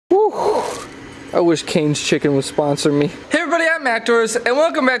I wish Cane's Chicken would sponsor me. Hey everybody, I'm Actors, and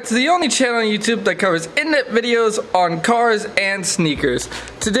welcome back to the only channel on YouTube that covers in-depth videos on cars and sneakers.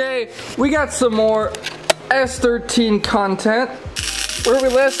 Today, we got some more S13 content. Where we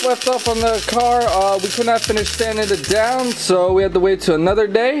last left off on the car, we could not finish sanding it down, so we had to wait till another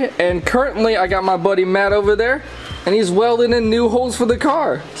day. And currently, I got my buddy Matt over there, and he's welding in new holes for the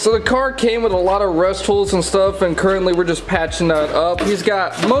car. So the car came with a lot of rust holes and stuff, and currently we're just patching that up. He's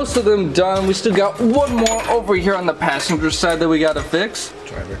got most of them done. We still got one more over here on the passenger side that we gotta fix.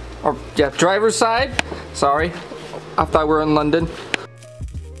 Driver. Or, yeah, driver's side. Sorry, I thought we were in London.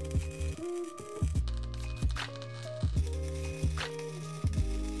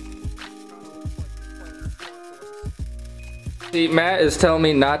 See, Matt is telling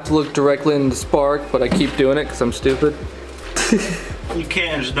me not to look directly in the spark, but I keep doing it because I'm stupid. You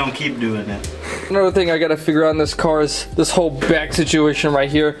can, just don't keep doing it. Another thing I gotta figure out in this car is this whole back situation right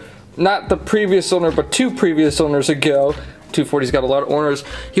here. Not the previous owner, but two previous owners ago. 240's got a lot of owners.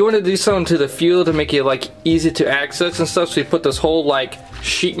 He wanted to do something to the fuel to make it like easy to access and stuff, so he put this whole like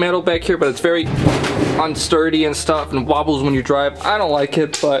sheet metal back here, but it's very unsturdy and stuff and wobbles when you drive. I don't like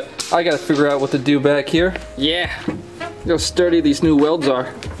it, but I gotta figure out what to do back here. Yeah. Look how sturdy these new welds are.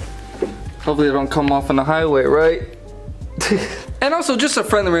 Hopefully they don't come off on the highway, right? And also, just a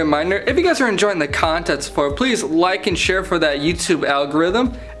friendly reminder, if you guys are enjoying the content so far, please like and share for that YouTube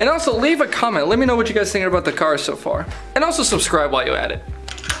algorithm. And also leave a comment, let me know what you guys think about the car so far. And also subscribe while you're at it.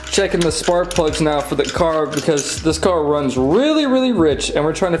 Checking the spark plugs now for the car because this car runs really rich and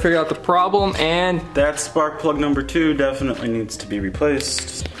we're trying to figure out the problem. And that spark plug number 2 definitely needs to be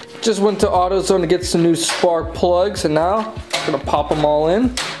replaced. Just went to AutoZone to get some new spark plugs, and now I'm gonna pop them all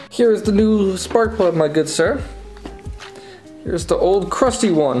in. Here's the new spark plug, my good sir. Here's the old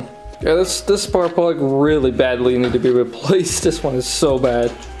crusty one. Yeah, this spark plug really badly need to be replaced. This one is so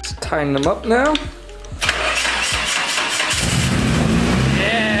bad. Just tying them up now.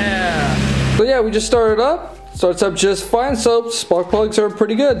 Yeah. So yeah, we just started up. Starts up just fine, so spark plugs are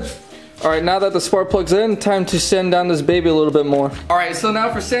pretty good. Alright, now that the spark plug's in, time to sand down this baby a little bit more. Alright, so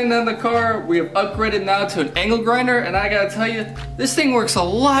now for sanding down the car, we have upgraded now to an angle grinder, and I gotta tell you, this thing works a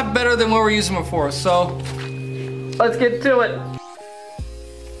lot better than what we're using before, so let's get to it.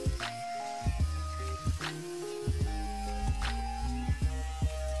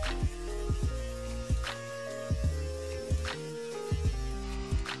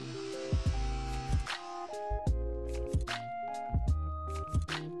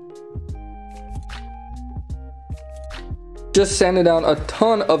 Just sanded down a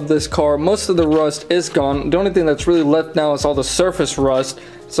ton of this car. Most of the rust is gone. The only thing that's really left now is all the surface rust.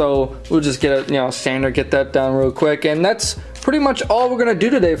 So we'll just get a sander, get that down real quick, and that's pretty much all we're gonna do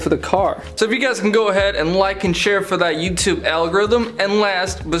today for the car. So if you guys can go ahead and like and share for that YouTube algorithm, and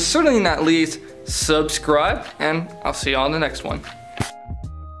last but certainly not least, subscribe, and I'll see you on the next one.